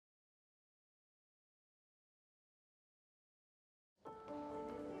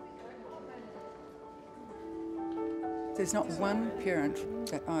There's not one parent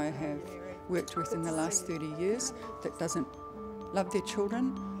that I have worked with in the last 30 years that doesn't love their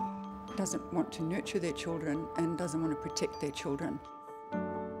children, doesn't want to nurture their children and doesn't want to protect their children.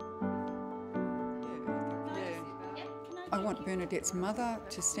 I want Bernadette's mother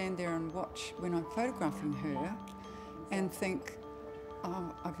to stand there and watch when I'm photographing her and think,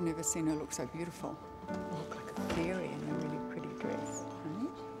 oh, I've never seen her look so beautiful. You look like a fairy in a really pretty dress.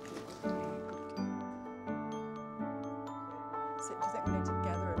 So does that mean we need to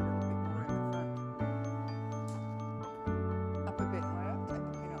gather a little bit more in the front? Up a bit higher, take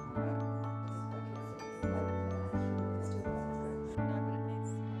the pin up higher.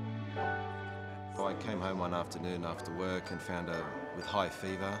 I came home one afternoon after work and found her with high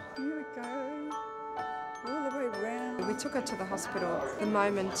fever. Here we go, all the way round. We took her to the hospital the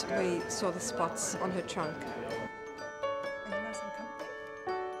moment we saw the spots on her trunk.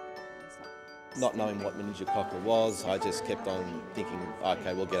 Not knowing what meningococcal was, I just kept on thinking,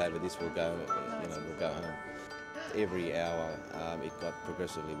 okay, we'll get over this, we'll go, we'll go home. Every hour it got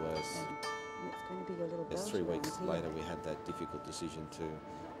progressively worse. Just 3 weeks later we had that difficult decision to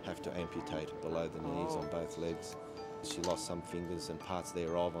have to amputate below the knees on both legs. She lost some fingers and parts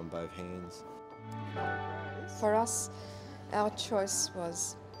thereof on both hands. For us, our choice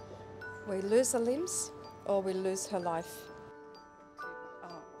was we lose the limbs or we lose her life.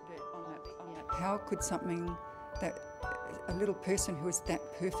 How could something that, a little person who is that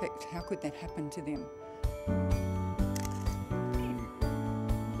perfect, how could that happen to them?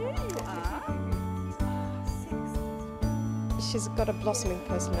 Here you are. She's got a blossoming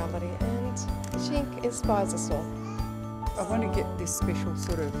personality and she inspires us all. I want to get this special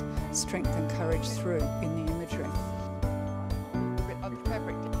sort of strength and courage through in the imagery.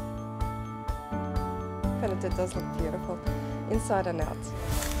 Bernadette does look beautiful, inside and out.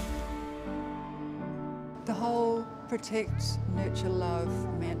 The whole protect, nurture, love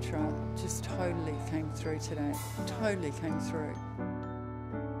mantra just totally came through today, totally came through.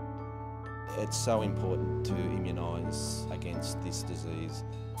 It's so important to immunise against this disease.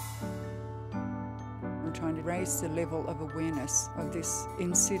 I'm trying to raise the level of awareness of this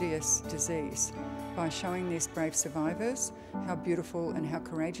insidious disease by showing these brave survivors how beautiful and how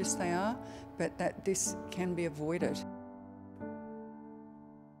courageous they are, but that this can be avoided.